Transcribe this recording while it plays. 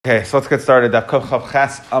Okay, so let's get started. Daf Chav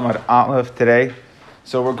Ches Amud Aleph today.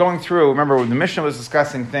 So we're going through, remember the Mishnah was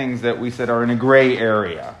discussing things that we said are in a gray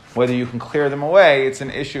area. Whether you can clear them away, it's an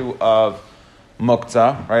issue of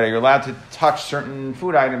muktzah, right? You're allowed to touch certain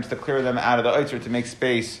food items to clear them out of the oitzer to make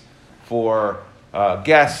space for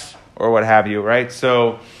guests or what have you, right?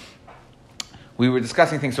 So we were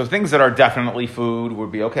discussing things. So things that are definitely food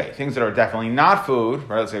would be okay. Things that are definitely not food,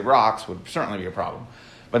 right? Let's say rocks would certainly be a problem.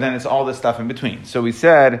 But then it's all this stuff in between. So we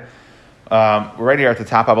said, we're right here at the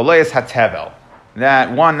top, Abalayas hatevel,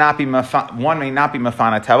 that one may not be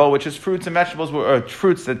mafana tevel, which is fruits and vegetables, or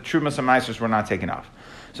fruits that trumas and meisers were not taken off.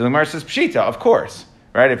 So the Gemara says pshita, of course,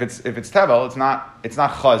 right? If it's tevel, it's not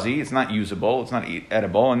chazi, it's not usable, it's not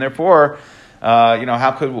edible, and therefore,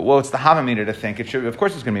 what's the havamina to think it should? Of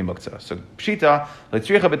course, it's going to be muktzah. So pshita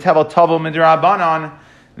letzricha betevel tavel midrabanan,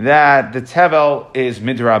 that the tevel is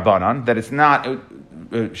midrabanan, that it's not.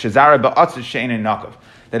 Shazara ba'atzis she'ein nakav,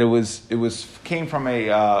 that it came from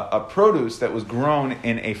a produce that was grown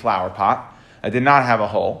in a flower pot. It did not have a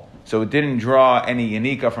hole, so it didn't draw any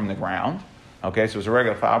yanika from the ground. Okay, so it was a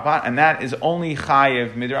regular flower pot, and that is only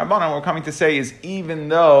chayev midrabanan. What we're coming to say is even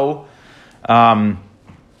though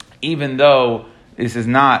this is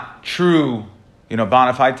not true,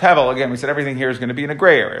 bona fide tevel. Again, we said everything here is going to be in a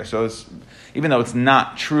gray area. So even though it's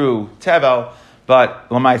not true tevel. But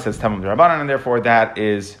Lamai says Tamim D'Rabbanan, and therefore that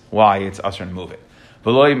is why it's usher to move it.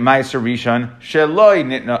 V'loi Meiser Rishon Sheloi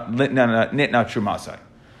Nitna Trumasai.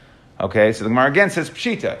 Okay, so the Gemara again says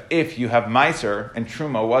Pshita. If you have Meiser and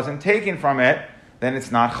Truma wasn't taken from it, then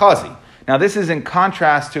it's not Chazi. Now this is in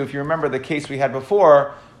contrast to, if you remember the case we had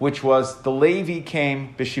before, which was the Levi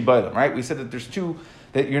came B'Shibailim, right? We said that there's two,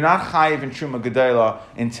 that you're not Chayiv in Truma Gedayla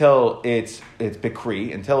until it's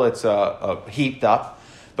Bikri, until it's heaped up.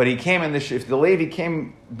 But he came if the Levi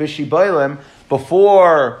came b'shibailim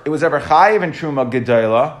before it was ever chayiv in truma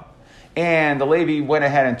gedayla, and the Levi went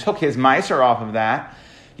ahead and took his meiser off of that.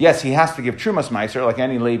 Yes, he has to give trumas meiser, like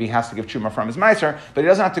any Levi has to give truma from his meiser, but he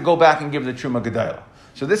doesn't have to go back and give the truma gedayla.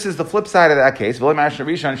 So this is the flip side of that case. So the Gemara says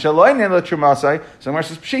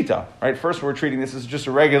pshita. Right? First, we're treating this as just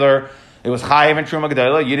a regular. It was chayiv in truma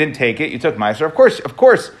gedayla. You didn't take it. You took meiser. Of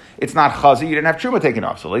course. It's not chazi. You didn't have truma taken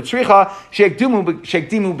off. So leitzricha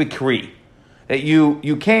shekdimu b'kri, that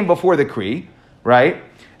you came before the kri, right?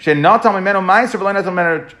 Shenatal mimenu meiser v'lenatal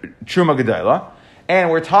mimenu truma gedayla,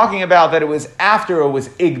 and we're talking about that it was after it was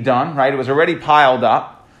igdon, right? It was already piled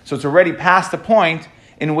up, so it's already past the point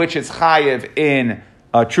in which it's chayiv in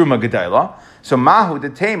truma gedayla. So mahu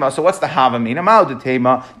detema. So what's the havamina? Mahu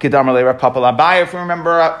detema kedamar le Rav Papa l'Abaya. If you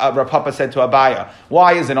remember, Rav Papa said to Abaya,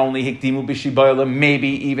 "Why is it only hikdimu b'shibayla? Maybe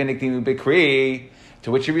even hikdimu b'kri?"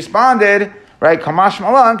 To which he responded, "Right, kamash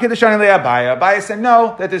malan kedashani le Abaya." Abaya said,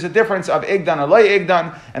 "No, that there's a difference of igdan or le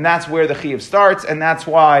igdan, and that's where the chiyuv starts, and that's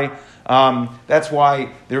why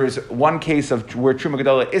there is one case of where truma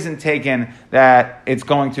gedola isn't taken, that it's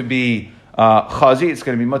going to be." Chazi, it's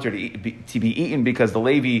going to be mutter to be eaten because the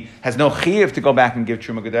Levi has no chiyuv to go back and give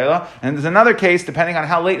truma gedayla. And there's another case, depending on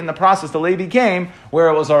how late in the process the Levi came, where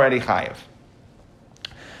it was already chayiv.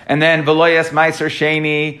 And then v'loyes meiser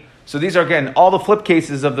sheni. So these are again all the flip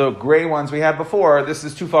cases of the gray ones we had before. This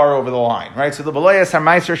is too far over the line, right? So the v'loyes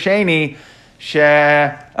meiser sheni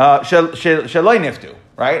sheloi niftu,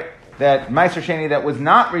 right? That meiser sheni that was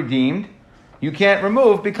not redeemed, you can't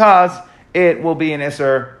remove because it will be an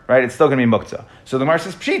isser, right? It's still going to be muktzah. So the Gemara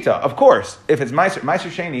says pshita. Of course, if it's meiser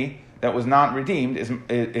sheni that was not redeemed is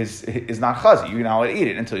not chazi. You're not allowed to eat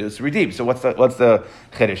it until it's redeemed. So what's the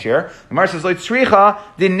chiddush here? The Gemara says loitzricha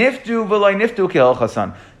the niftu v'loy niftu kil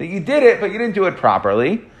chasan, that you did it but you didn't do it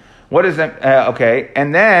properly. What is that? Okay,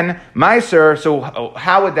 and then meiser. So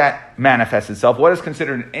how would that manifest itself? What is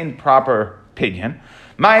considered an improper pidyon?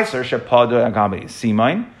 Meiser shepado agabe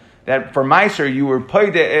simain. That for Meiser, you were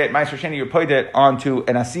paid it, Meiser Sheni, you were paid it onto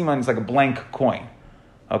an asiman, it's like a blank coin.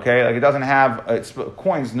 Okay? Like it doesn't have,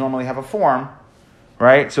 coins normally have a form,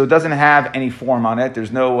 right? So it doesn't have any form on it.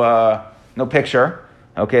 There's no picture.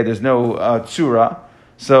 Okay? There's no tzura.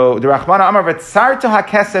 So the Rachmana Amar, V'tzarta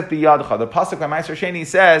ha'kesef biyadcha. The pasuk by Meiser Sheni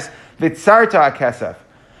says, V'tzarta ha'kesef.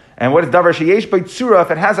 And what is davar sheyesh by tzura?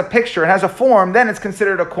 If it has a picture, it has a form, then it's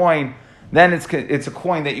considered a coin. Then it's a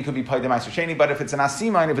coin that you could be paid the meiser sheni. But if it's an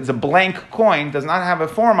asima, if it's a blank coin, does not have a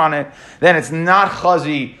form on it, then it's not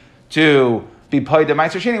chazi to be paid the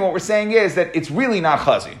meiser sheni. What we're saying is that it's really not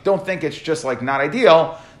chazi. Don't think it's just like not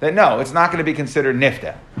ideal. That no, it's not going to be considered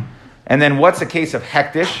nifta. And then what's a case of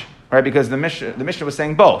hektish, right? Because the Mishnah was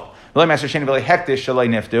saying both. Meiser sheni v'le hektish shalei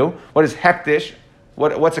niftu. What is hektish?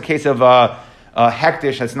 What's a case of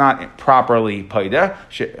hektish that's not properly paid?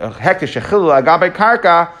 Hektish shechilu agabe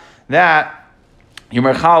karka. That you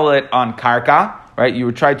merchal it on karka, right? You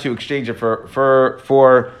would try to exchange it for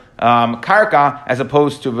karka as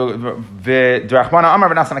opposed to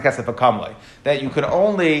that you could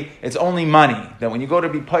only, it's only money. That when you go to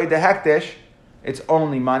be paid the hektish, it's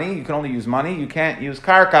only money. You can only use money. You can't use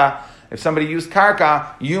karka. If somebody used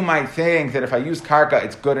karka, you might think that if I use karka,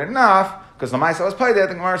 it's good enough because the Maisa was paid. The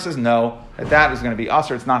Gemara says no, that is going to be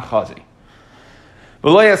usher. It's not chazi.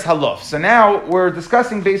 V'loyas haluf. So now we're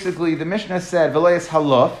discussing basically, the Mishnah said v'loyas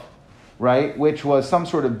haluf, right, which was some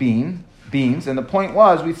sort of beans, and the point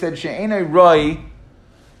was, we said she'enoi roi,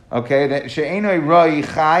 okay, that she'enoi roi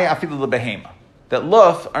chai afilu lebehema, that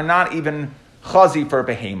luf are not even chazi for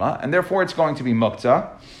behema, and therefore it's going to be muktzah.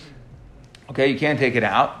 Okay, you can't take it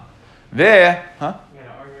out.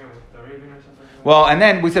 Well, and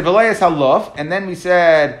then we said v'loyas haluf, and then we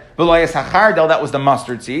said v'loyas hachardel. That was the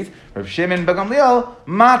mustard seeds. Rav Shimon Bagamliel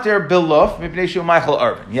mater biluf mipnei shu Michael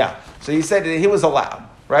Irvin. Yeah, so he said that he was allowed,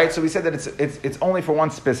 right? So we said that it's only for one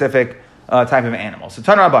specific type of animal. So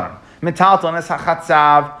Tana Rabbanan metalton es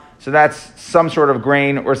hachatzav. So that's some sort of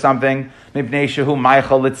grain or something. Mipnei shu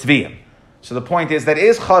Michael litzviyim. So the point is that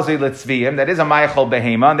is chazi litzviyim. That is a Michael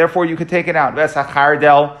behema, and therefore you could take it out. Ves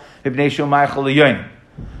hachardel mipnei shu Michael liyonim.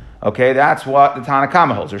 Okay, that's what the Tanna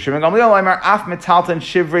Kama holds. That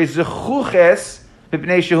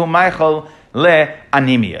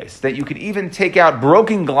you could even take out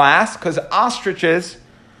broken glass, because ostriches,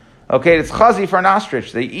 okay, it's chazi for an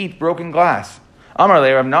ostrich. They eat broken glass.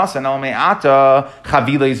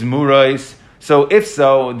 So if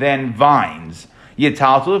so, then vines.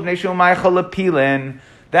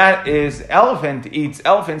 That is, elephants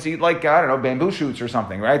eat like, I don't know, bamboo shoots or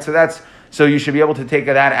something, right? So you should be able to take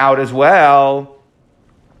that out as well.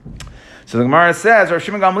 So the Gemara says, Rav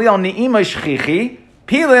Shimon Gamliel ni'ima shchichi,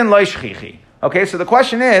 pilin lo shchichi. Okay, so the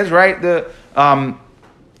question is, right, the Rabbi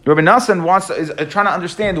Nassan is trying to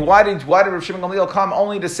understand why did Rav Shimon Gamliel come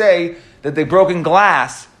only to say that they broken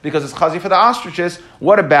glass because it's chazi for the ostriches?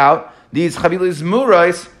 What about these chavilis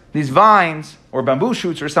murais, these vines or bamboo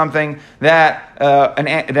shoots or something that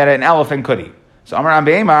an elephant could eat? So Amar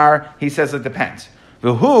Be'emar, he says it depends.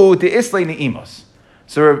 V'hu de'islei ne'imos.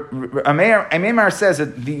 So Amemar says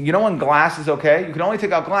that when glass is okay, you can only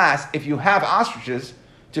take out glass if you have ostriches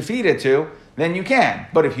to feed it to, then you can.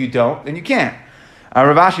 But if you don't, then you can't.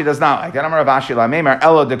 Rav Ashi does not like that. Amar Rav Ashi la'Amemar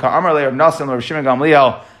elo deka Amar le Rav Nassan Rav Shimon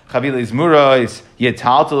Gamliel chavilis murais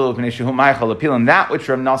yetaltalu p'nei shehu maichal apilin. That which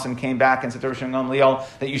Rav Nassan came back and said to Rav Shimon Gamliel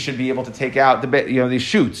that you should be able to take out these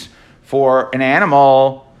shoots for an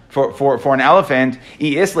animal. For an elephant, if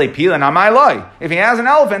he has an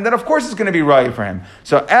elephant, then of course it's going to be roi for him.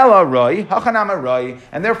 So ella roi, hachanama roi,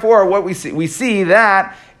 and therefore what we see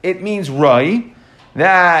that it means roi,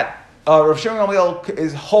 that Rav Shimon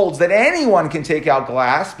Gamliel holds that anyone can take out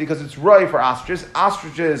glass because it's roi for ostriches.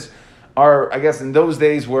 Ostriches are, I guess, in those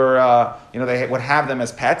days were they would have them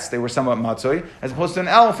as pets. They were somewhat matzoi, as opposed to an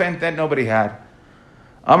elephant that nobody had.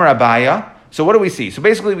 Amar Abaya. So what do we see? So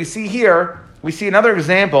basically, we see another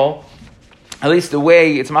example, at least the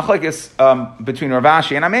way it's machlekes between Rav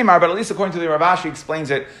Ashi and Amemar, but at least according to the Rav Ashi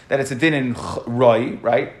explains it that it's a din in roi,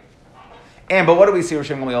 right? But what do we see? Rav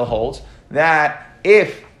Shimon Gamliel holds that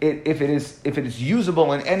if it is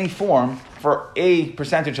usable in any form for a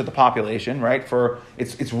percentage of the population, right? For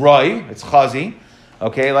it's roi, it's chazi,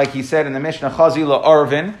 okay, like he said in the Mishnah, chazi la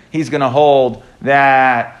arvin, he's going to hold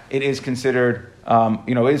that it is considered.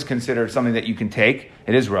 Is considered something that you can take.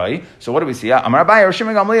 It is right. So what do we see? Amar Abaye, Rav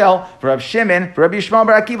Shimon Gamliel, for Rav Shimon, for Rabbi Yishmael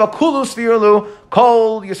bar Akiva, Kulu Svirlu,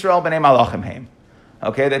 Kol Yisrael b'nei Malachim Heim.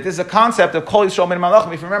 Okay, that this is a concept of Kol Yisrael b'nei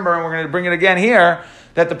Malachim. If you remember, and we're going to bring it again here,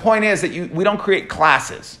 that the point is that we don't create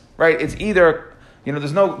classes, right? It's either,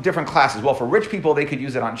 there's no different classes. Well, for rich people, they could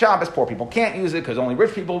use it on Shabbos. Poor people can't use it because only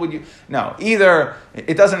rich people would use. No,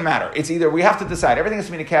 it doesn't matter. It's either, we have to decide. Everything has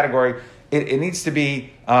to be in a category. It needs to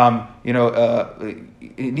be,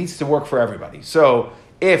 it needs to work for everybody. So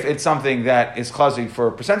if it's something that is chazi for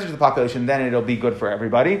a percentage of the population, then it'll be good for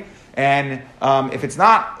everybody. And if it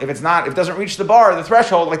doesn't reach the bar, the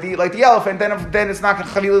threshold, like the elephant, then it's not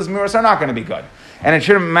chavilas muras are not going to be good. And it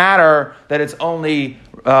shouldn't matter that it's only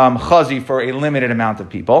chazi for a limited amount of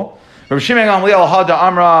people. Rav Shimon Gamliel hada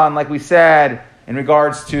amran, like we said in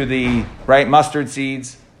regards to the mustard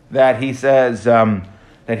seeds, that he says.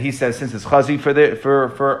 Since it's chazi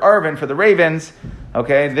for Irvin, for the ravens,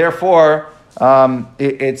 okay, therefore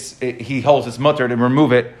he holds it's mutter to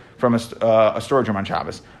remove it from a storage room on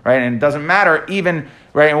Shabbos, right? And it doesn't matter even,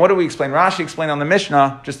 right? And what do we explain? Rashi explained on the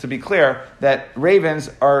Mishnah, just to be clear, that ravens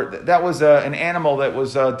that was an animal that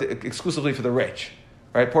was exclusively for the rich,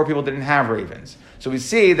 right? Poor people didn't have ravens. So we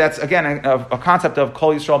see that's again a concept of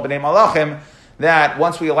Kol Yisrael b'nei Malachim, that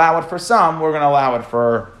once we allow it for some, we're going to allow it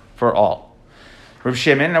for all. Rav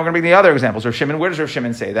Shimon, now we're going to bring the other examples. Rav Shimon, where does Rav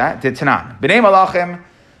Shimon say that? Did Tanan. B'nei Malachim,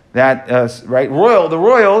 that, right, the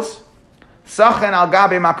royals, Sachen al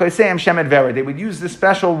gabe makoseim shemet vered. They would use this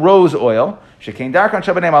special rose oil, shekein darkan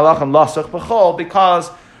shabnei malachim lasach b'chol,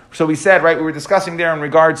 because, so we said, right, we were discussing there in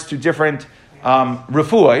regards to different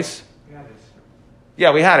refuos.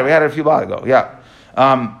 Yeah, we had it a few while ago, yeah.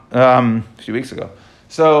 A few weeks ago.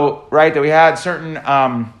 So, right, that we had certain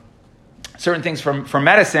things from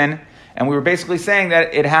medicine, and we were basically saying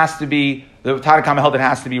that it has to be, the Tanakama held it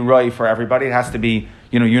has to be roi for everybody, it has to be,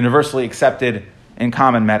 universally accepted in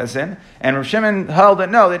common medicine. And Rav Shimon held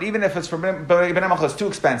that no, that even if it's for Ben Malcha, it's too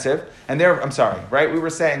expensive, and I'm sorry, right, we were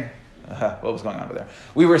saying, what was going on over there?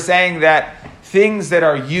 We were saying that things that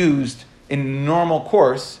are used in normal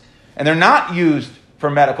course, and they're not used for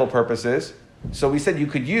medical purposes, so we said you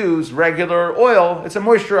could use regular oil, it's a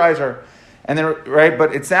moisturizer. And then, right,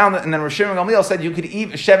 but it sounded, and then Rosh Shimon Gamliel said you could eat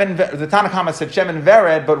the Tanakhama said shemen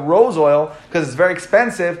vered, but rose oil, because it's very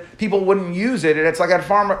expensive, people wouldn't use it. It's like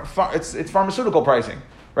it's pharmaceutical pricing,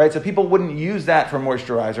 right? So people wouldn't use that for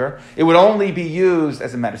moisturizer. It would only be used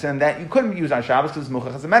as a medicine. That you couldn't use on Shabbos because it's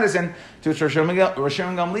muchach as a medicine. To which Rosh Shimon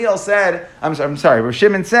Gamliel said, Rosh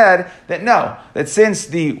Shimon said that no, that since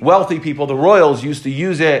the wealthy people, the royals, used to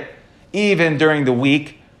use it even during the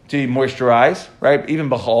week to moisturize, right? Even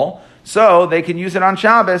b'chol. So they can use it on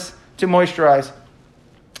Shabbos to moisturize.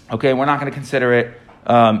 Okay, we're not going to consider it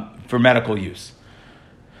for medical use.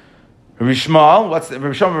 Rabbi Shmuel,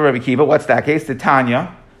 Rabbi Kiva, what's that case? The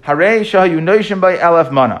Tanya. Harei shahayu noishim by elef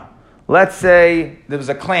mana. Let's say there was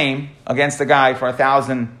a claim against a guy for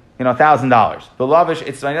 $1,000. The lavish itzva,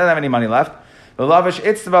 he doesn't have any money left. The lavish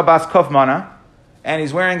itzva bas kof mana, and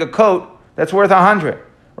he's wearing a coat that's worth 100.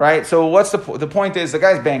 Right? So what's the point is the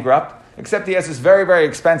guy's bankrupt, except he has this very, very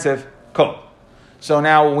expensive coat. So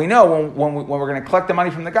now we know when we're going to collect the money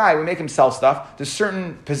from the guy, we make him sell stuff. There's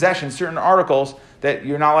certain possessions, certain articles that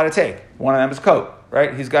you're not allowed to take. One of them is coat,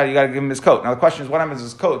 right? You got to give him his coat. Now the question is, what happens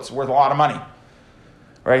is his coat's worth a lot of money,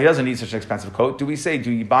 right? He doesn't need such an expensive coat. Do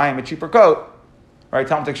you buy him a cheaper coat, right?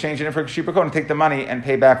 Tell him to exchange it in for a cheaper coat and take the money and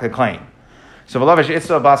pay back the claim. So v'lavish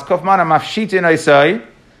itzva bas kofmana mafshitin oisai.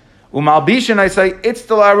 We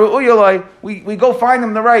go find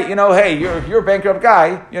them the right, hey, you're a bankrupt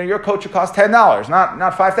guy, your coat should cost $10,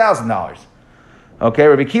 not $5,000. Okay,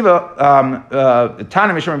 Rabbi Kiva,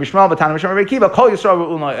 Tana Mishra Rabbi Shmuel, but Tana Mishra Rabbi Kiva, Kol Yisrael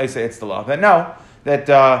Ru'ulai, I say it's the law. That no, that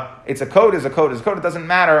it's a coat is a coat is a coat. It doesn't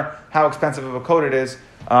matter how expensive of a coat it is,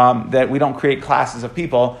 that we don't create classes of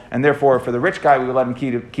people, and therefore for the rich guy, we would let him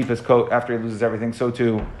keep his coat after he loses everything. So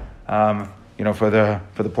too, for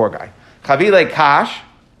the poor guy. Chavile Kash.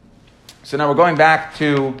 So now we're going back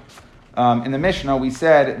to, in the Mishnah, we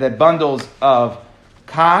said that bundles of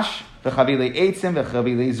kash, v'chavile eitzim,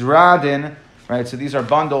 v'chavile zradin, right? So these are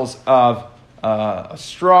bundles of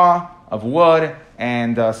straw, of wood,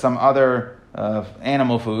 and some other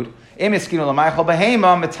animal food. So if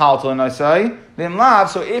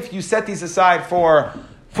you set these aside for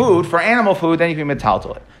food, for animal food, then you can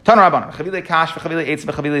metaltal it. Tana Rabbanan, v'chavile kash, v'chavile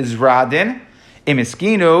eitzim, v'chavile zradin,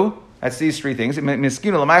 imiskinu. That's these three things. Then, then it's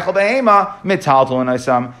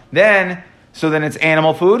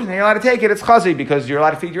animal food, and you're allowed to take it. It's chazi because you're allowed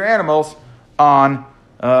to feed your animals on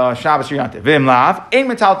Shabbos or Yom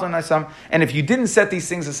Tov. And if you didn't set these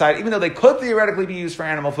things aside, even though they could theoretically be used for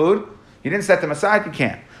animal food, you didn't set them aside. You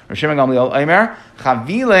can't.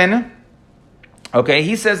 Okay,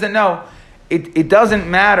 he says that no, it doesn't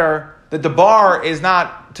matter that the bar is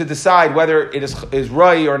not to decide whether it is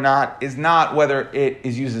roi or not, is not whether it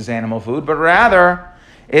is used as animal food, but rather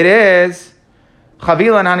it is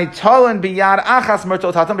chavila nani tolan biyad achas merto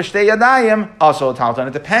talton b'shtei yadayim also talton.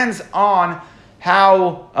 It depends on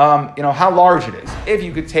how large it is. If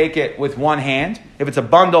you could take it with one hand, if it's a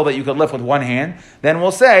bundle that you could lift with one hand, then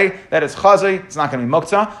we'll say that it's chazi, it's not going to be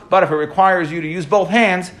muktzah. But if it requires you to use both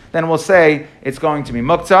hands, then we'll say it's going to be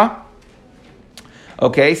muktzah.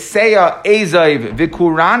 Okay, Seya Ezaiv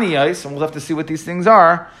Vikuranias, and we'll have to see what these things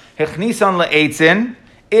are. Hechnisan le'etzin,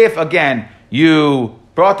 if again you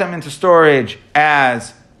brought them into storage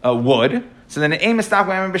as wood, so then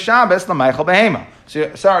b'Shabbos l'maychal behema.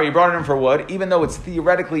 So sorry, you brought it in for wood, even though it's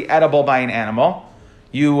theoretically edible by an animal.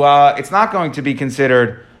 It's not going to be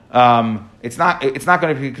considered. It's not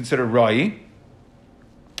going to be considered roi.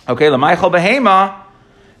 Okay, l'maychal behema.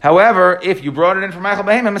 However, if you brought it in from Meichel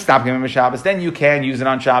Behemah, Mestapkim Shabbos, then you can use it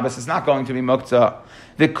on Shabbos. It's not going to be muktzah.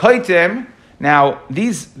 The koitim, now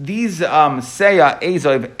these seya,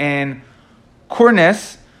 ezov, and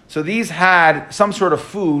kurnis, so these had some sort of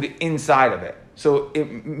food inside of it. So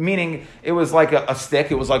meaning it was like a stick,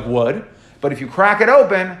 it was like wood, But if you crack it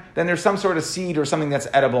open, then there's some sort of seed or something that's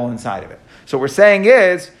edible inside of it. So what we're saying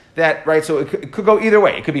is that, right, so it could go either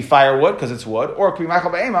way. It could be firewood because it's wood, or it could be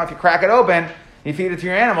ma'achal b'hema. If you crack it open, you feed it to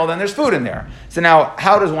your animal, then there's food in there. So now,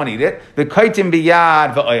 how does one eat it? The kaitim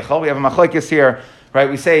biyad v'oichel. We have a machlokes here, right?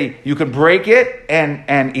 We say you can break it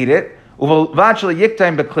and eat it. However,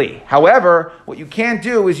 what you can't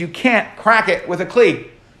do is you can't crack it with a kli.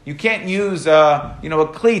 You can't use a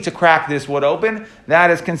kli to crack this wood open.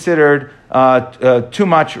 That is considered too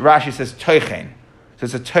much. Rashi says toichen. So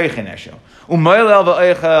it's a toichen issue. Umoilel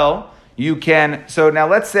v'oichel. You can. So now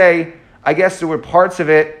let's say, I guess there were parts of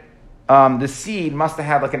it. The seed must have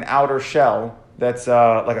had like an outer shell that's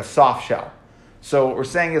like a soft shell. So what we're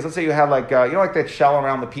saying is, let's say you have like like that shell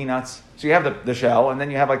around the peanuts. So you have the shell, and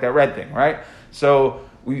then you have like that red thing, right? So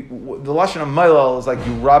the lashon of moilel is like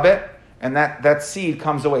you rub it, and that seed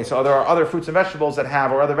comes away. So there are other fruits and vegetables that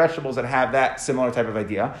have, or other vegetables that have that similar type of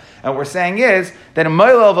idea. And what we're saying is that in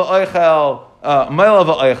moilel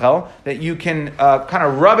v'oichel, that you can kind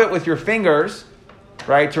of rub it with your fingers,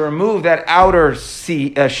 right, to remove that outer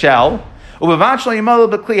shell.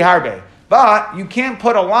 But you can't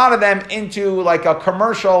put a lot of them into like a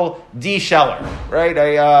commercial de-sheller,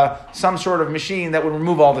 right? Some sort of machine that would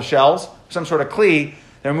remove all the shells, some sort of kli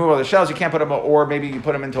that remove all the shells. You can't put them, or maybe you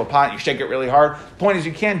put them into a pot and you shake it really hard. The point is,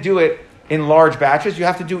 you can't do it in large batches. You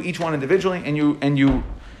have to do each one individually, and you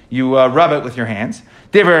rub it with your hands.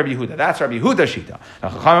 Divrei Rabbi Yehuda. That's Rabbi Yehuda shita.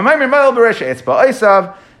 It's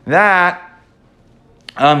ba'osav that.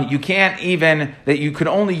 You can't even, that you could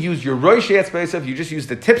only use your rosh etzbeisav, you just use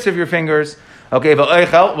the tips of your fingers. Okay, you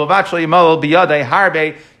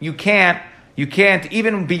can't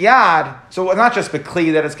even biyad, so not just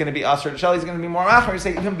bekli that it's going to be usher, the shell is going to be more machmer. You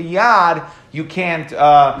say even biyad, you can't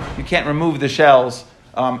remove the shells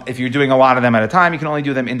if you're doing a lot of them at a time. You can only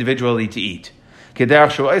do them individually to eat. Right,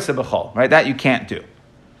 that you can't do.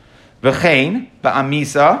 V'chein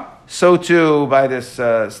ba'amisa. So too by this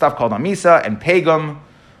stuff called amisa and pagum.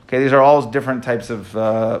 Okay, these are all different types of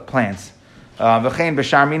plants. V'chein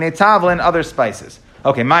b'shar minei tavlin, other spices.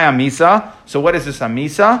 Okay, my amisa. So what is this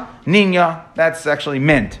amisa? Ninya. That's actually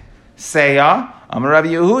mint. Seya. Amar Rabbi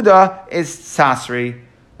Yehuda is sasri.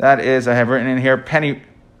 That is, I have written in here,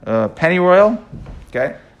 pennyroyal.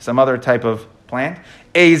 Okay, some other type of plant.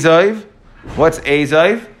 Aziv. What's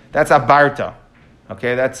aziv? That's a barta.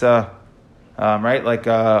 Okay, that's a right, like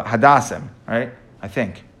hadassim, right? I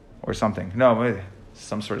think, or something. No,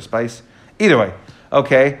 some sort of spice. Either way,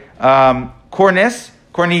 okay.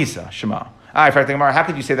 Cornisa, shema. All right, how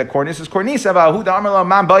could you say that cornis is cornisa?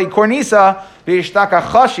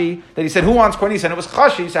 That he said, who wants cornisa? And it was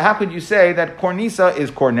chashi. So how could you say that cornisa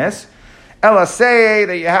is cornis? Ela say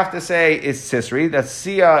that you have to say is sisri. That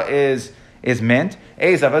sia is mint.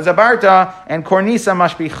 Ezav is abarta, and cornisa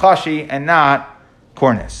must be chashi and not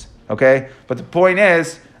cornis. Okay, but the point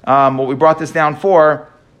is, what we brought this down for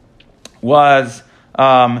was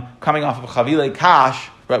coming off of Chavile Kash,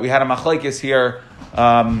 right? We had a machlekes here.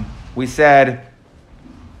 We said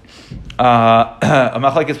a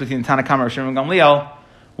machlekes between Tanna Kamma, Rishon and Gamliel,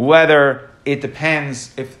 whether it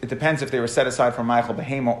depends if they were set aside from ma'achal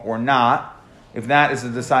b'hema or not. If that is the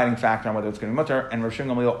deciding factor on whether it's going to be mutter, and Rishon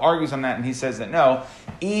Gamliel argues on that, and he says that no,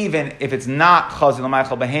 even if it's not chazil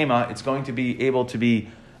ma'achal b'hema, it's going to be able to be.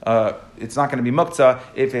 It's not going to be muktzah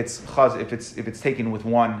if it's taken with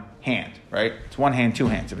one hand, right? It's one hand, two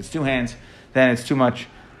hands. If it's two hands, then it's too much.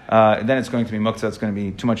 Then it's going to be muktzah. It's going to be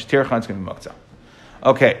too much tircha. It's going to be muktzah.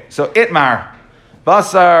 Okay, so itmar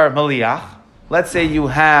basar maliach. Let's say you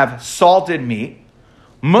have salted meat,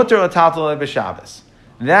 mutter l'taltal b'shabbos.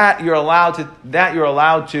 That you're allowed to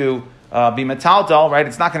be metaltal, right?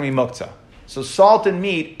 It's not going to be muktzah. So salted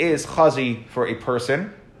meat is chazi for a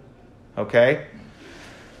person. Okay.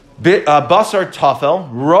 Basar tafel,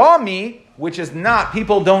 raw meat, which is not,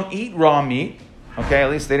 people don't eat raw meat. Okay,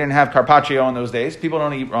 at least they didn't have carpaccio in those days. People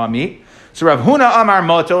don't eat raw meat. So Rav Huna Amar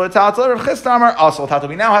Moto L'Tatel, Rav Chisda Amar Asal Tatel.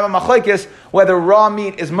 We now have a machlekes whether raw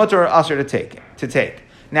meat is mutter or asr to take.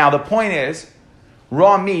 Now the point is,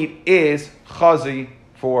 raw meat is chazi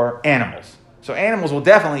for animals. So animals will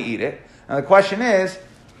definitely eat it. Now the question is,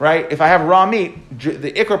 right, if I have raw meat,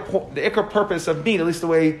 the ikar purpose of meat, at least the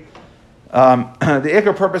way the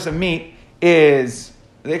ikar purpose of meat is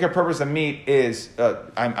I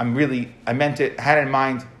meant it, had in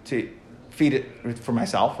mind to feed it for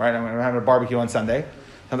myself, right? I'm having a barbecue on Sunday.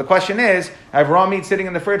 Now the question is, I have raw meat sitting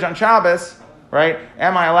in the fridge on Shabbos, right?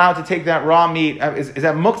 Am I allowed to take that raw meat? Is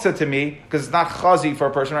that muktzah to me? Because it's not chazi for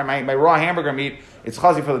a person, right? My raw hamburger meat, it's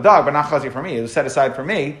chazi for the dog, but not chazi for me. It was set aside for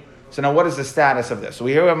me. So now what is the status of this? So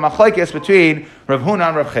we hear a machlekes between Rav Huna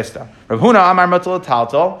and Rav Chisda. Rav Huna amar mutal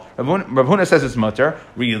taltal. Rav Huna says it's mutter.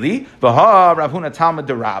 Really? V'ha Rav Huna talmud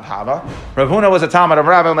de Rav Hava. Rav Huna was a talmud of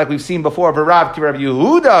Rav, and like we've seen before, Rav ki Rav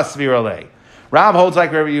Yehuda svirale. Rav holds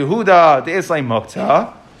like Rav Yehuda the Islay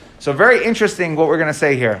mukta. So very interesting what we're going to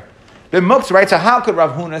say here. The mukta, right? So how could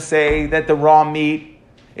Rav Huna say that the raw meat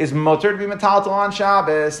is mutter to be metaltal on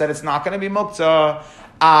Shabbos, that it's not going to be mukta?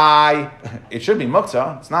 It should be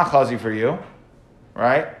mukta. It's not chazi for you,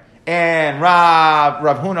 right? And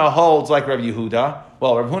Rav Huna holds like Rav Yehuda.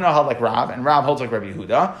 Well, Rav Huna held like Rav, and Rav holds like Rav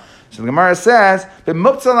Yehuda. So the Gemara says, "But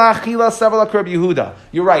mukta la'achila sevel Rav Yehuda."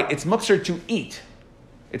 You're right. It's mukta to eat.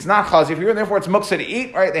 It's not chazi for you, and therefore it's mukta to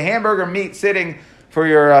eat. Right? The hamburger meat sitting for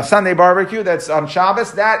your Sunday barbecue that's on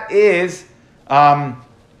Shabbos. That is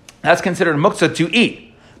that's considered mukta to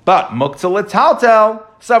eat. But mukta l'taltel.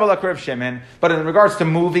 But in regards to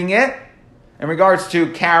moving it, in regards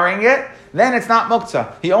to carrying it, then it's not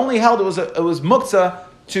muktzah. He only held it was muktzah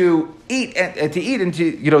to eat and to eat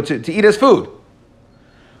as food.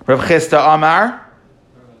 Rav Chisda Amar.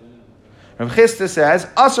 Rav Chisda says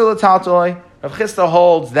asur l'taltoi. Rav Chisda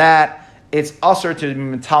holds that it's asur to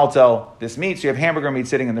metaltel this meat. So you have hamburger meat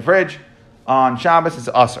sitting in the fridge on Shabbos. It's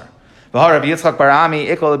asur. V'harav Yitzchak bar Ami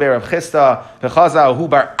ikol leber Rav Chisda v'chaza hu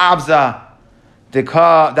bar Abza. That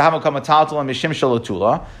this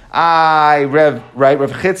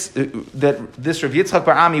Rav Yitzchak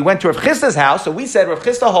bar Ami went to Rav Chisda's house. So we said Rav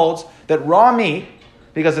Chisda holds that raw meat,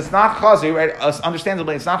 because it's not chazi, right?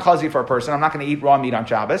 Understandably, it's not chazi for a person. I'm not going to eat raw meat on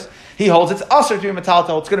Shabbos. He holds it's asur to be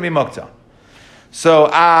metaltal. It's going to be mukta. So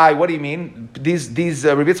what do you mean? These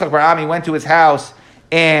Rav Yitzchak bar Ami went to his house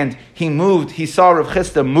and he saw Rav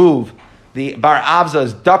Chisda move the bar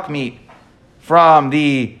Avza's duck meat from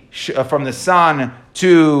the sun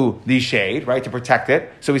to the shade, right, to protect it.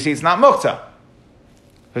 So we see it's not mukta.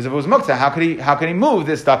 Because if it was mukta, how could he move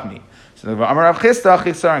this duck meat? So the Amar Rav Chisda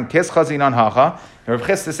chisar and kis chazinan hacha. Rav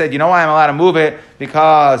Chisda said, you know why I'm allowed to move it?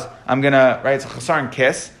 Because I'm gonna, right, it's a chisar and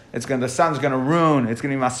kiss. The sun's gonna ruin. It's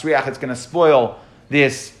gonna be masriach. It's gonna spoil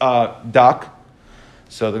this duck.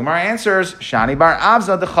 So the Gemara answers, Shani bar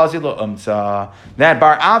Avza the chazi lo umtza. That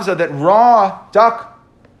bar Avza, that raw duck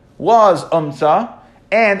was umtza,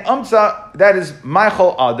 and umtza, that is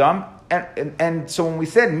maichol adam, and so when we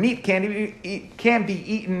said meat can't be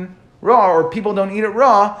eaten raw, or people don't eat it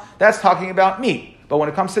raw, that's talking about meat. But when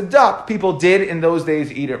it comes to duck, people did in those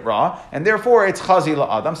days eat it raw, and therefore it's chazi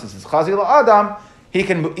la adam. Since it's chazi la adam, he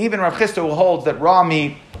can, even Rav Chisda, who holds that raw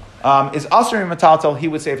meat is asur metaltal, he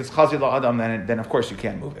would say if it's chazi la adam, then of course you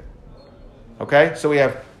can't move it. Okay, so we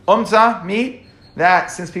have umtza, meat,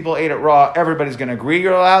 that since people ate it raw, everybody's going to agree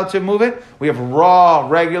you're allowed to move it. We have raw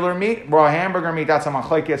regular meat, raw hamburger meat. That's a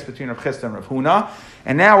machlekes between Rav Chisda and Rav Huna.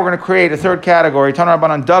 And now we're going to create a third category. Tana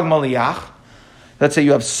Rabbanan dag maliach. Let's say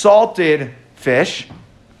you have salted fish.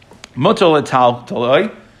 Mutal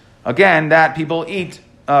l'taltaloi. Again, that people eat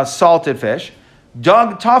salted fish.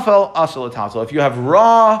 Dag tafel asur l'taltal. If you have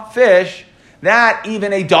raw fish, that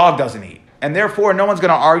even a dog doesn't eat. And therefore, no one's going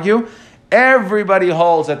to argue. Everybody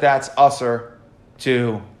holds that that's asur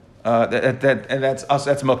to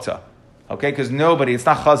that's mukta, okay? Because it's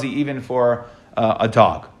not chazi even for a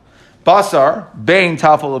dog. Basar bein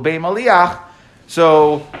tafel bein maliach.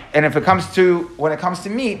 So, and when it comes to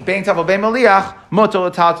meat, bein tafel bein maliach mutal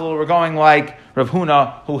l'taltal. We're going like Rav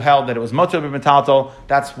Huna, who held that it was mutal b'metaltal.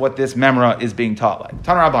 That's what this memra is being taught like.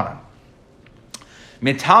 Tana Rabbanan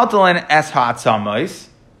metaltal and es ha'atzamos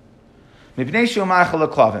mipnei shu ma'achal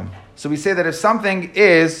l'klavim. So we say that if something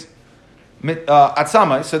is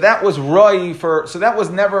atzama, so that was roi so that was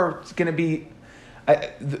never going to be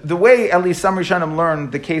the way at least some Rishonim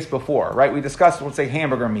learned the case before, right? We discussed, let's say,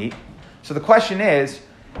 hamburger meat. So the question is,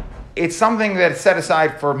 it's something that's set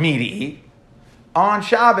aside for me to eat. On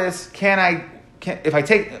Shabbos, if I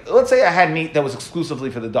take, let's say I had meat that was exclusively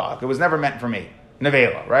for the dog. It was never meant for me,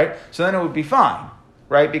 nevela, right? So then it would be fine,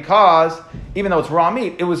 right? Because even though it's raw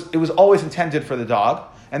meat, it was always intended for the dog.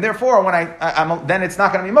 And therefore, when then it's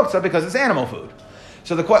not going to be muktzah because it's animal food.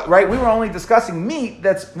 So right, we were only discussing meat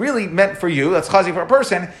that's really meant for you, that's chazi for a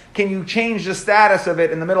person. Can you change the status of it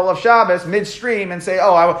in the middle of Shabbos, midstream, and say,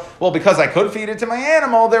 because I could feed it to my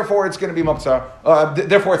animal, therefore it's going to be muktzah,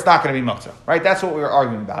 therefore it's not going to be muktzah, right? That's what we were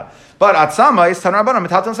arguing about. But atzamais, tanarabana,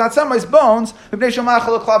 metaton atzamais, bones,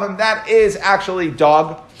 that is actually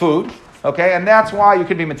dog food, okay? And that's why you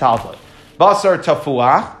could be metaltal. Basar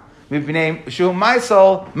tafuach, we've been named shu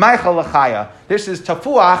maisel maichal lachaya. This is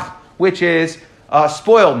tafuach, which is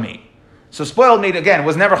spoiled meat. So spoiled meat, again,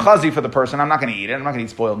 was never chazi for the person. I'm not going to eat it. I'm not going to eat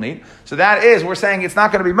spoiled meat. So that is, we're saying it's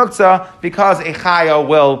not going to be muktzah because a chaya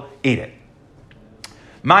will eat it.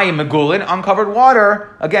 Mayim megulin, uncovered water,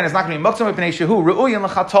 again, it's not going to be muktzah mipnei shehu ru'uyin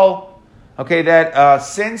l'chatol. Okay, that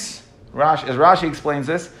since, as Rashi explains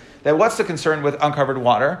this, that what's the concern with uncovered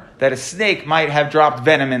water? That a snake might have dropped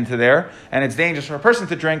venom into there, and it's dangerous for a person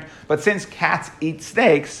to drink, but since cats eat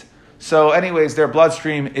snakes, so anyways, their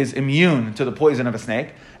bloodstream is immune to the poison of a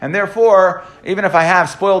snake, and therefore, even if I have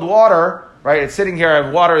spoiled water, right, it's sitting here, I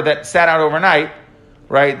have water that sat out overnight,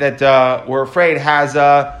 right, that we're afraid has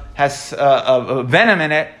a venom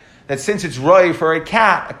in it, that since it's roy for a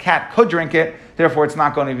cat could drink it, therefore it's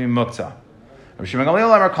not going to be muktzah. Rav Shimon Gamliel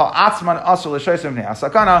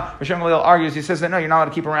argues, he says that no, you're not allowed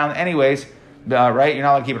to keep it around anyways, right? You're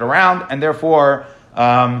not allowed to keep it around, and therefore,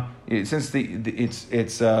 since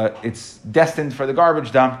it's destined for the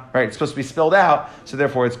garbage dump, right? It's supposed to be spilled out, so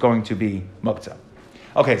therefore it's going to be muktzah.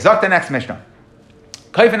 Okay, Zok the next Mishnah.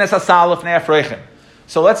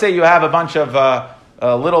 So let's say you have a bunch of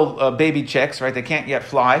little baby chicks, right? They can't yet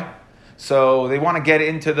fly, so they want to get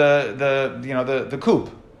into the coop.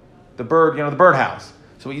 The bird house.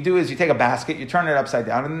 So what you do is you take a basket, you turn it upside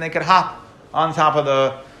down, and then they could hop on top of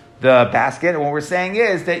the basket. And what we're saying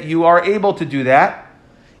is that you are able to do that,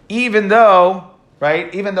 even though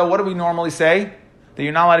what do we normally say? That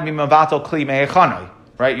you're not allowed to be mavatal kli mehechanoi,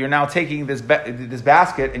 right? You're now taking this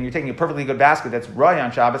basket, and you're taking a perfectly good basket that's roy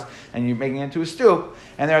on Shabbos, and you're making it into a stoop.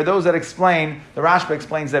 And there are those that explain, the Rashba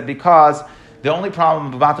explains that because the only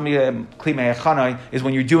problem with mavatal kli mehechanoi is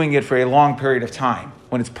when you're doing it for a long period of time,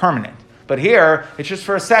 when it's permanent. But here, it's just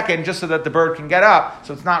for a second, just so that the bird can get up,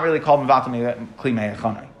 so it's not really called mevatel kli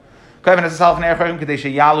mehechanoi.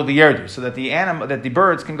 So that the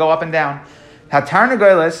birds can go up and down.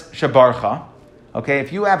 Hatarnagoyles shabarcha. Okay,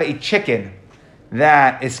 if you have a chicken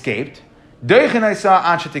that escaped,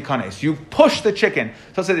 you push the chicken.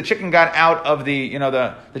 So let's say the chicken got out of the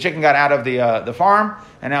chicken got out of the farm,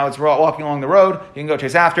 and now it's walking along the road. You can go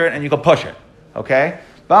chase after it, and you can push it.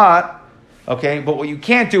 But what you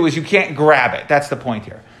can't do is you can't grab it. That's the point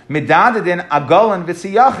here. Midadadin agolan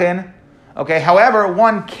v'siyachin. Okay, however,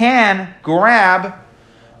 one can grab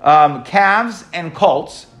calves and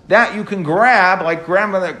colts. That you can grab, like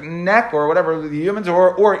grab by the neck or whatever, the humans,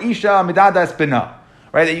 or isha midadas bina.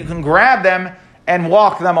 Right, that you can grab them and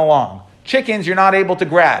walk them along. Chickens, you're not able to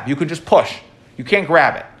grab. You can just push. You can't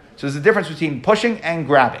grab it. So there's a difference between pushing and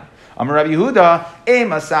grabbing. Amar Rabbi Yehuda,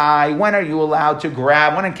 Masai, when are you allowed to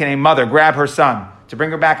grab? When can a mother grab her son to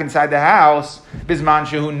bring her back inside the house? Bisman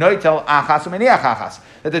shehu noitel achas umeniach achas.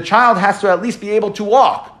 That the child has to at least be able to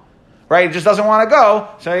walk. Right? He just doesn't want to go.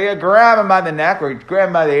 So you grab him by the neck or grab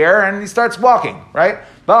him by the ear and he starts walking. Right?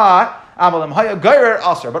 But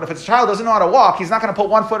if his child doesn't know how to walk, he's not going to put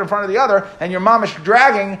one foot in front of the other, and your mom is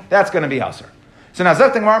dragging, that's going to be Asr. So now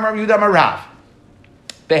Zakhtang Marmar Yuda Marav.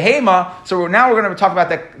 Behema, so now we're going to talk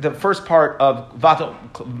about the first part of Mavato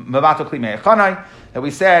Kli Mehechanai, that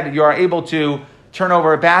we said you are able to turn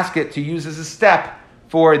over a basket to use as a step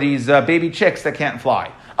for these baby chicks that can't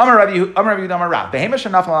fly.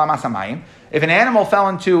 If an animal fell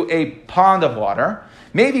into a pond of water,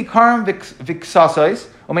 maybe karam viksasois,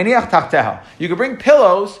 you could bring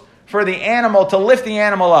pillows for the animal to lift the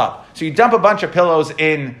animal up. So you dump a bunch of pillows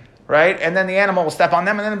in, right, and then the animal will step on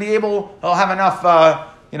them, and then it'll have enough,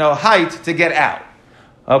 height to get out.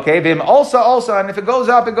 Okay, vim also, and if it goes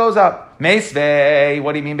up, it goes up. Meisvei,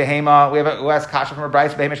 what do you mean behema? We have a kasha from a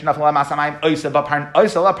brayso behema shenafel lamasamayim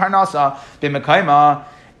oisa la parnasa b'mekayma.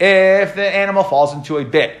 If the animal falls into a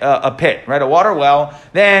pit, right, a water well,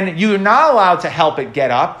 then you're not allowed to help it get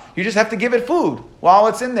up. You just have to give it food while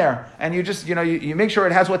it's in there. And you just, you make sure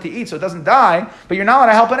it has what to eat so it doesn't die, but you're not allowed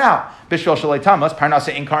to help it out.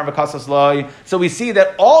 So we see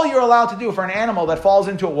that all you're allowed to do for an animal that falls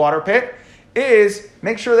into a water pit is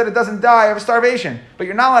make sure that it doesn't die of starvation. But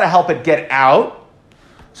you're not allowed to help it get out.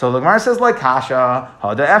 So the Gemara says, like kasha,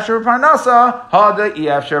 hada efshar b'parnasa, hada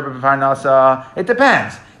efshar b'parnasa. It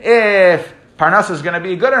depends. If parnasa is going to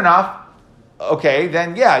be good enough, okay,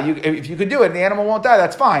 then yeah, if you could do it and the animal won't die,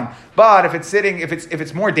 that's fine. But if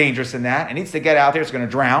it's more dangerous than that, it needs to get out there, it's going to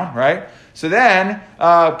drown, right? So then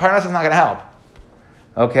parnasa is not going to help.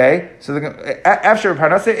 Okay, so after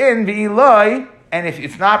parnasa in v'iloi, and if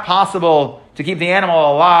it's not possible to keep the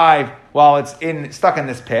animal alive while it's stuck in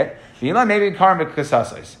this pit, v'iloi maybe karmik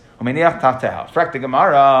kasasos. Umeniach tachteha. Frek the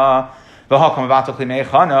Gemara.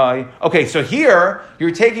 Okay, so here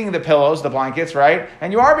you're taking the pillows, the blankets, right,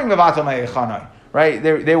 and you are being mevatel me'echanai, right?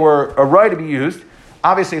 They were a right to be used.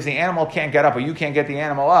 Obviously, if the animal can't get up, or you can't get the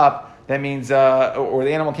animal up, that means, or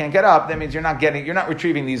the animal can't get up, that means you're not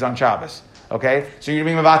retrieving these on Shabbos. Okay, so you're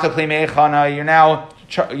being mevatel kli me'echanai.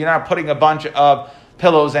 You're now putting a bunch of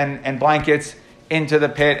pillows and blankets into the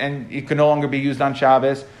pit, and it can no longer be used on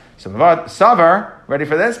Shabbos. So Savar, ready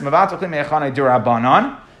for this?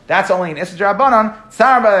 That's only an Issa D'Rabbanan.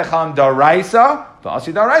 Tzar B'Lechan D'Oraisa,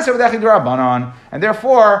 V'asi D'Oraisa V'dechi D'Rabbanan. And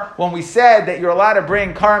therefore, when we said that you're allowed to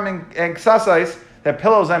bring karim and ksasais, the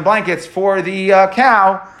pillows and blankets for the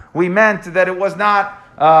cow, we meant that it was not.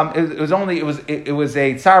 It was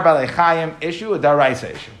a Tzar B'Lechayim issue, a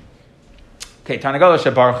D'Oraisa issue. Okay, Tanagola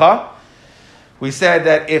Shebarcha. We said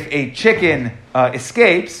that if a chicken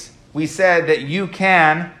escapes, we said that you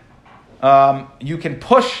can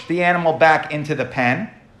push the animal back into the pen.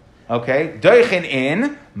 Okay, doichin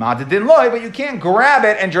in, madadin loy, but you can't grab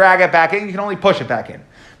it and drag it back in. You can only push it back in.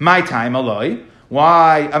 My time aloy.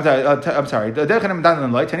 Why? I'm sorry. Doichin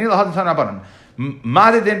madadin loy. Tanila hadin tanabon.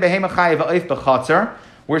 Madadin behema chayiv oif bechatzer.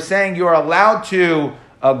 We're saying you are allowed to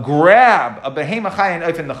grab a behema chayiv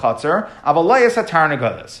oif in the chatzer. Avaloyas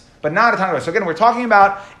hatarnagolas, but not a tarnagolas. So again, we're talking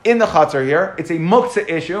about in the chatzer here. It's a muktzah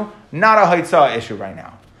issue, not a haitzah issue right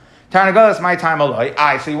now. Tarnagolas, my time aloi.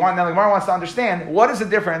 So the Gemara wants to understand what is the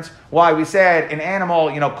difference. Why we said an animal,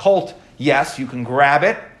 colt, yes, you can grab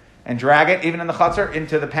it and drag it even in the chutzner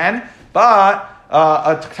into the pen, but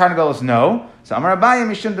a tarnagolas, no. So Amar Abaye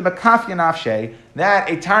mishum de bekafya nafshe, that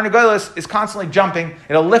a tarnagolas is constantly jumping,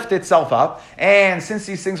 it'll lift itself up, and since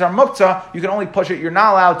these things are muktzah, you can only push it. You're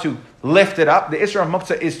not allowed to lift it up. The issur of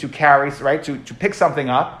muktzah is to carry, right? To pick something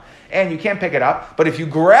up. And you can't pick it up, but if you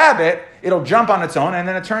grab it, it'll jump on its own, and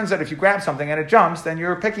then it turns out if you grab something and it jumps, then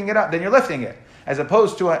you're picking it up, then you're lifting it. As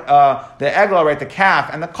opposed to the eglah, right, the calf,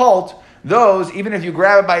 and the colt, those, even if you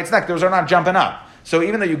grab it by its neck, those are not jumping up. So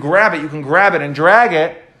even though you grab it, you can grab it and drag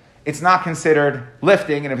it, it's not considered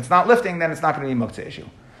lifting, and if it's not lifting, then it's not going to be a muktzah issue.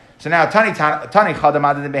 So now, Tani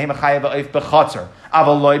chadamad behema chayav oif bechatzer,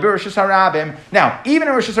 aval loy b'rishus harabim. Now, even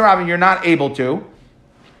in rishus harabim, you're not able to,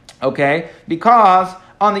 okay, because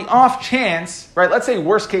on the off chance, right, let's say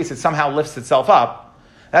worst case it somehow lifts itself up,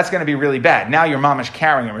 that's going to be really bad. Now your mamish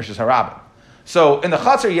carrying a rishus harabim. So in the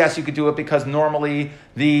chutzner, yes, you could do it because normally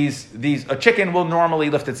a chicken will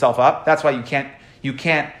normally lift itself up. That's why you can't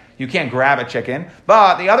grab a chicken.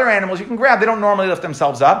 But the other animals you can grab, they don't normally lift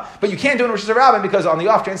themselves up. But you can't do it in rishus harabim because on the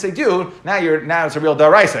off chance they do, now it's a real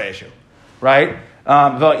daraisa issue, right?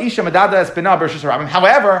 However,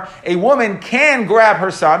 a woman can grab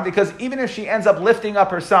her son because even if she ends up lifting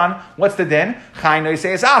up her son, what's the din?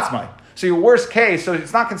 So your worst case, so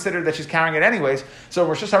it's not considered that she's carrying it anyways. So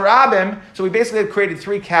Rosh Hashanah, so we basically have created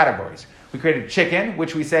three categories. We created chicken,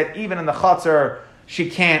 which we said even in the chutzner she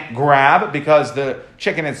can't grab because the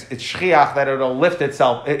chicken it's shchiach that it'll lift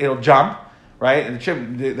itself, it'll jump, right?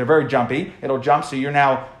 They're very jumpy. It'll jump, so you're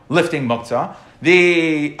now lifting muktzah.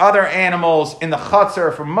 The other animals in the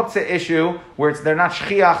chutzner for muktzah issue, where they're not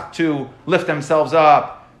shchiach to lift themselves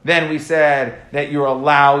up, then we said that you're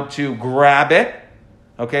allowed to grab it.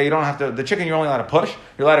 Okay, you don't have to. The chicken you're only allowed to push.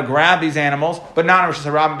 You're allowed to grab these animals, but not in Rosh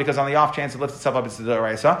Hashanah because on the off chance it lifts itself up, it's the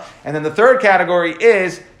D'Oraisa. And then the third category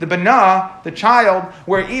is the Banah, the child,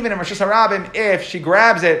 where even in Rosh Hashanah, if she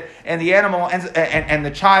grabs it and the animal ends, and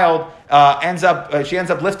the child she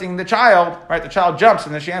ends up lifting the child, right? The child jumps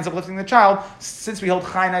and then she ends up lifting the child. Since we hold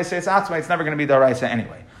Chai Nai Seis Atzma, it's never going to be D'Oraisa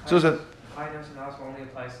anyway. So Chai Nai Seis Atzma only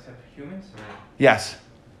applies to humans? Or? Yes,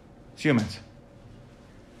 it's humans.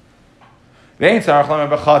 We have another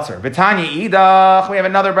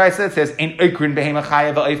brayso that says in ikrin behema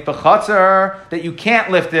chayav oif bechatzer that you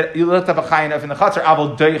can't lift it. You lift up a chayav in the chatzer.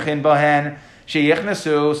 Avol doichin bahen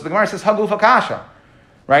sheyichnesu. So the Gemara says haguf akasha.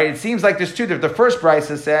 Right? It seems like there's two. The first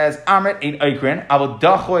brayso says amrit in ikrin avol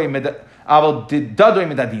dadoy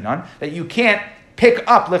medadinon that you can't pick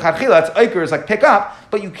up lechatchila. It's ikr is like pick up,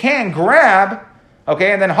 but you can grab.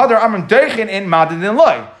 Okay, and then hadar amrim doichin in madadin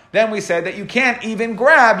loy. Then we said that you can't even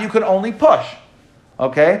grab, you can only push.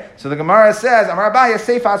 Okay? So the Gemara says, Amar Abaye,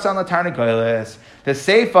 Seifa son la tarnagoylis. The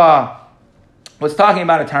Seifa was talking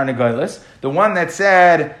about a tarnagoylis. The one that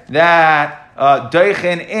said that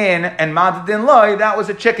doichin in and madadin loy, that was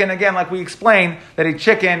a chicken. Again, like we explained, that a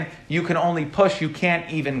chicken you can only push, you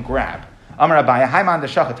can't even grab. Amar Abaye, Haiman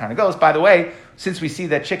deshachat tarnagoylis. By the way, since we see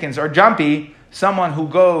that chickens are jumpy, someone who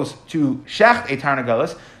goes to shecht a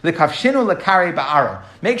tarnagolas, lekavshinu lekare ba'ara.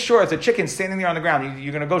 Make sure if the chicken's standing there on the ground,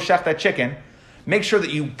 you're going to go shecht that chicken, make sure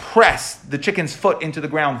that you press the chicken's foot into the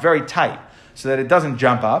ground very tight so that it doesn't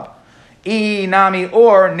jump up. Inami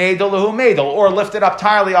or nedalahu medal, or lift it up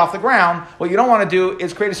entirely off the ground. What you don't want to do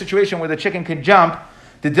is create a situation where the chicken can jump.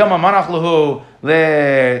 The dilma manach lahu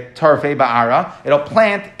le tarfe ba'ara. It'll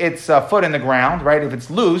plant its foot in the ground, right? If it's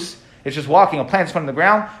loose, it's just walking. It'll plant its foot in the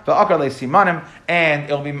ground. V'akar le simanim, and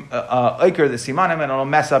it'll be aikar the simanim, and it'll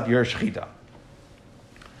mess up your shechita.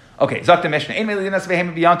 Okay, Zakta Mishnah.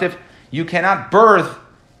 You cannot birth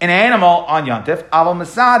an animal on Yontif, aval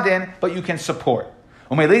mesadin, but you can support.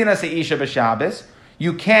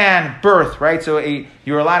 You can birth, right? So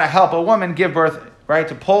you're allowed to help a woman give birth, right?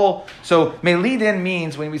 To pull. So melidin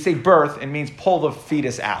means, when we say birth, it means pull the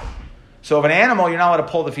fetus out. So of an animal, you're not allowed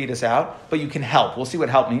to pull the fetus out, but you can help. We'll see what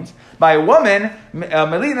help means. By a woman,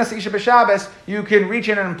 melidin isha b'Shabbos, you can reach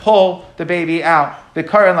in and pull the baby out. You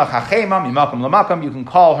can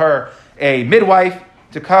call her a midwife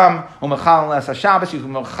to come. You can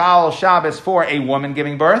mechal Shabbos for a woman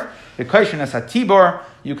giving birth. You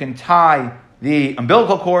can tie the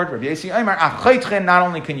umbilical cord. Not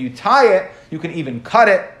only can you tie it, you can even cut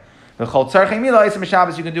it. You can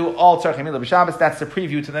do all tzarchei milah b'Shabbos. That's the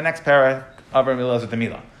preview to the next parak of our milah the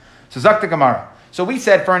milah. So Zakta Gemara. So we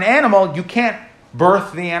said for an animal, you can't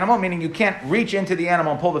birth the animal, meaning you can't reach into the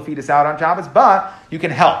animal and pull the fetus out on Shabbos, but you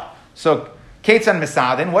can help. So Ketzan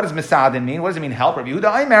Mesadin. What does Mesadin mean? What does it mean help?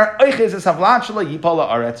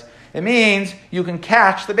 It means you can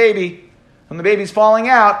catch the baby. When the baby's falling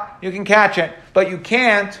out, you can catch it, but you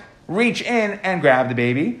can't reach in and grab the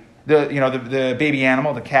baby, the baby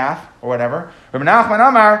animal, the calf or whatever. Rabbi Nachman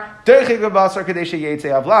Amar, that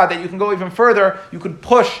you can go even further. You could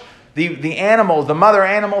push the animal, the mother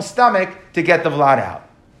animal's stomach to get the vlad out.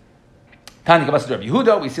 Tani Kabas Rabbi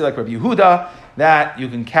Yehuda. We see like Rabbi Yehuda that you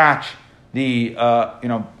can catch the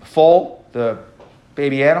foal, the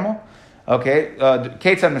baby animal. Okay,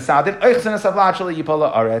 Ketzan Mesadin Eichsenes Avlad Shali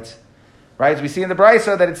Yipola Aretz. Right, as we see in the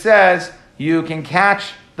Brisa that it says you can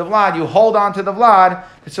catch the vlad, you hold on to the vlad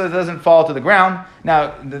so it doesn't fall to the ground.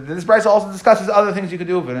 Now, this Brisa also discusses other things you could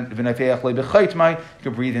do. You can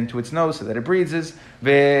breathe into its nose so that it breathes.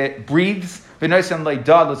 That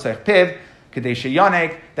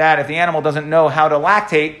if the animal doesn't know how to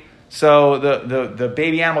lactate, so the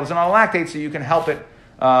baby animal doesn't know how to lactate, so you can help it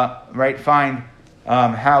find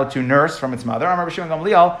how to nurse from its mother. That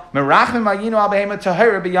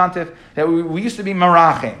we used to be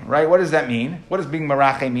marachim, right? What does that mean? What does being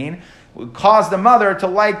marachim mean? Cause the mother to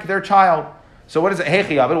like their child. So what is it?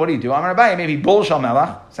 What do you do? Maybe bol shel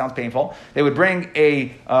melach. Sounds painful. They would bring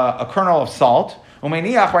a kernel of salt, an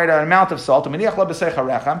amount of salt, and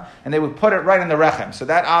they would put it right in the rechem. So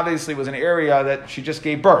that obviously was an area that she just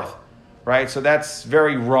gave birth, right? So that's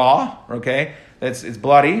very raw, okay? It's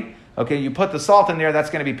bloody. Okay, you put the salt in there, that's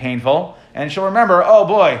going to be painful. And she'll remember, oh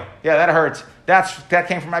boy, yeah, that hurts. That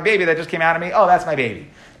came from my baby, that just came out of me. Oh, that's my baby.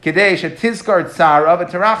 And she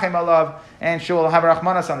will have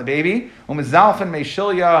rachmanas on the baby.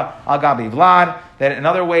 That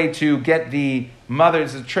another way to get the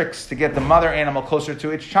mother's tricks, to get the mother animal closer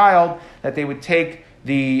to its child, that they would take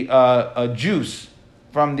the juice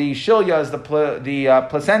from the shilyas, the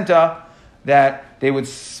placenta, that they would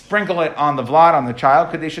sprinkle it on the vlad, on the child,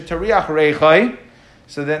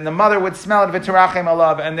 so then the mother would smell it,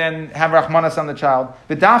 and then have rachmanas on the child.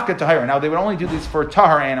 Now they would only do this for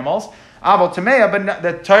tahar animals. But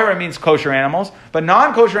the tahara means kosher animals, but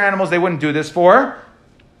non-kosher animals they wouldn't do this for.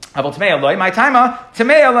 My time,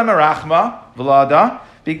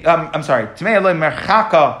 that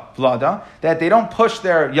they don't push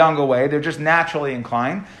their young away, they're just naturally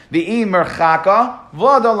inclined. And if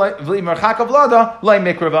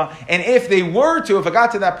they were to, if it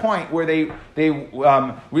got to that point where they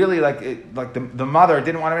really like the mother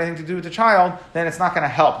didn't want anything to do with the child, then it's not going to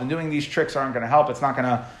help. And doing these tricks aren't going to help. It's not going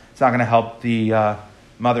to help the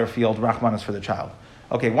mother feel rachmanas for the child.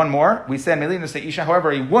 Okay, one more. We said Melina Seisha.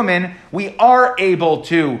 However, a woman, we are able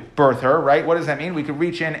to birth her, right? What does that mean? We could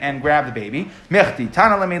reach in and grab the baby. Mechti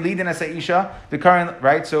Tana Melina Seisha. The current,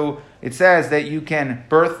 right? So it says that you can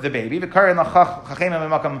birth the baby. The current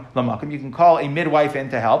you can call a midwife in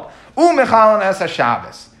to help. Umechalan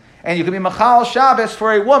Shabbos. And you can be machal Shabbos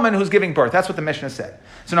for a woman who's giving birth. That's what the Mishnah said.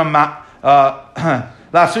 So now,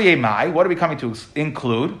 Lasuye Mai. What are we coming to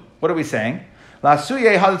include? What are we saying? It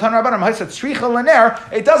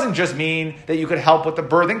doesn't just mean that you could help with the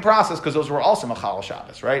birthing process, because those were also Machal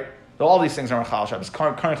Shabbos, right? So all these things are Machal Shabbos. It was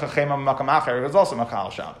also Machal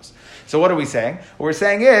Shabbos. So what are we saying? What we're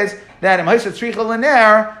saying is that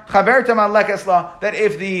that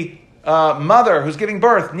if the mother who's giving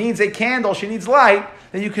birth needs a candle, she needs light,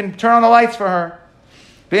 then you can turn on the lights for her.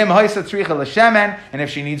 And if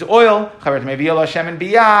she needs oil,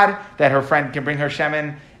 that her friend can bring her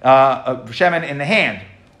shemen in the hand,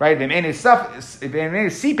 right?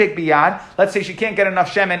 Let's say she can't get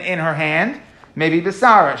enough shemen in her hand, maybe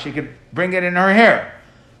Basara, she could bring it in her hair,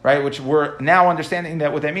 right? Which we're now understanding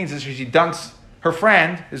that what that means is she dunks, her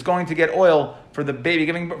friend is going to get oil for the lady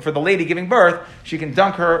giving birth, she can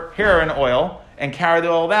dunk her hair in oil and carry the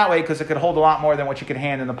oil that way, because it could hold a lot more than what she could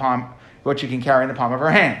what she can carry in the palm of her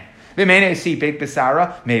hand. V'meinei sipek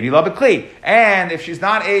b'sara, maybe labekli. And if she's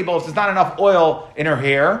not able, if there's not enough oil in her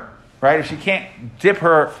hair, right? If she can't dip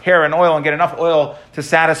her hair in oil and get enough oil to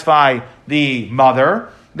satisfy the mother,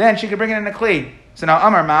 then she could bring it in a kli. So now,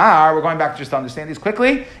 Amar Ma'ar, we're going back just to understand these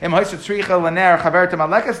quickly. If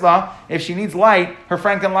she needs light, her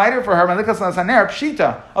friend can light her for her.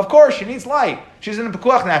 Pshita. Of course, she needs light. She's in a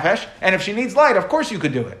pekuach nefesh, and if she needs light, of course you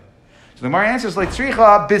could do it. So the Gemara answers like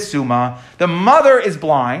tzricha bisuma. The mother is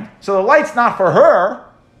blind, so the light's not for her.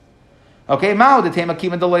 Okay,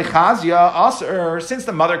 since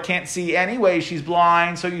the mother can't see anyway, she's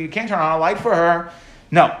blind, so you can't turn on a light for her.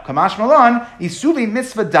 No, kamash malan isuvi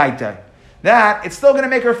mitzvah daita. That it's still going to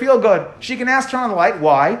make her feel good. She can ask to turn on the light.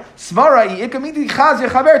 Why?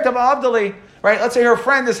 Right? Let's say her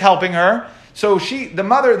friend is helping her. So the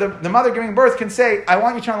mother giving birth can say, I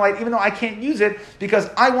want you to turn on the light even though I can't use it because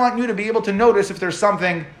I want you to be able to notice if there's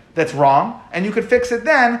something that's wrong and you could fix it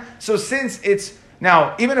then. So since it's,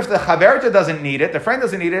 now, even if the chaverta doesn't need it, the friend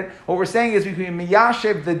doesn't need it, what we're saying is we can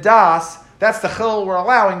miyashiv the das, that's the chil we're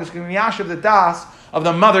allowing, is we can miyashiv the das of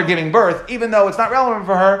the mother giving birth, even though it's not relevant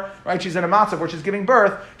for her, right? She's in a matzav where she's giving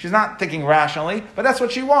birth. She's not thinking rationally, but that's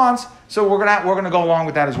what she wants. So we're gonna go along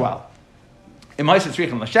with that as well. And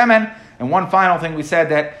one final thing, we said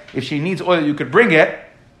that if she needs oil, you could bring it.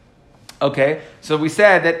 Okay, so we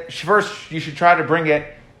said that first you should try to bring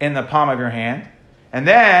it in the palm of your hand, and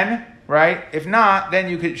then, right? If not,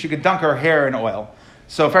 then she could dunk her hair in oil.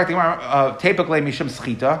 So, in fact,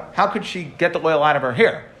 how could she get the oil out of her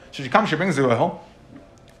hair? So she comes, she brings the oil.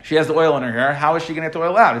 She has the oil in her hair. How is she going to get the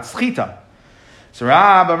oil out? It's schita. So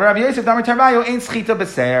Rav Yosef Damar Tarvayo ain't schita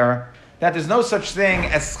b'seir. That there's no such thing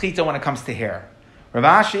as schita when it comes to hair. Rav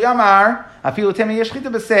Ashi Amar afilu temi yesh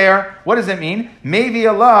schita b'seir. What does it mean? Maybe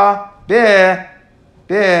Allah b'kli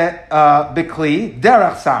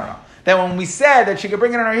derech Sarah. That when we said that she could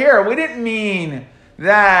bring it in her hair, we didn't mean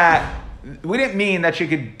that she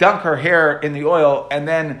could dunk her hair in the oil and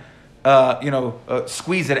then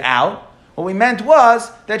squeeze it out. What we meant was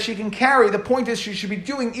that she can carry. The point is she should be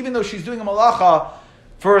doing, even though she's doing a malacha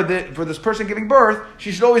for this person giving birth,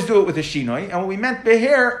 she should always do it with a shinoi. And what we meant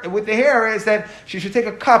with the hair is that she should take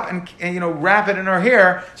a cup and wrap it in her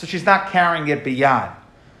hair so she's not carrying it biyad.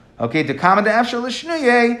 Okay, to kama de efshar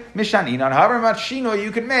l'shnuye mishanin. However much shinoi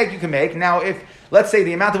you can make. Now, if let's say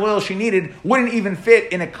the amount of oil she needed wouldn't even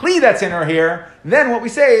fit in a kli that's in her hair, then what we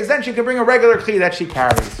say is then she can bring a regular kli that she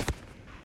carries.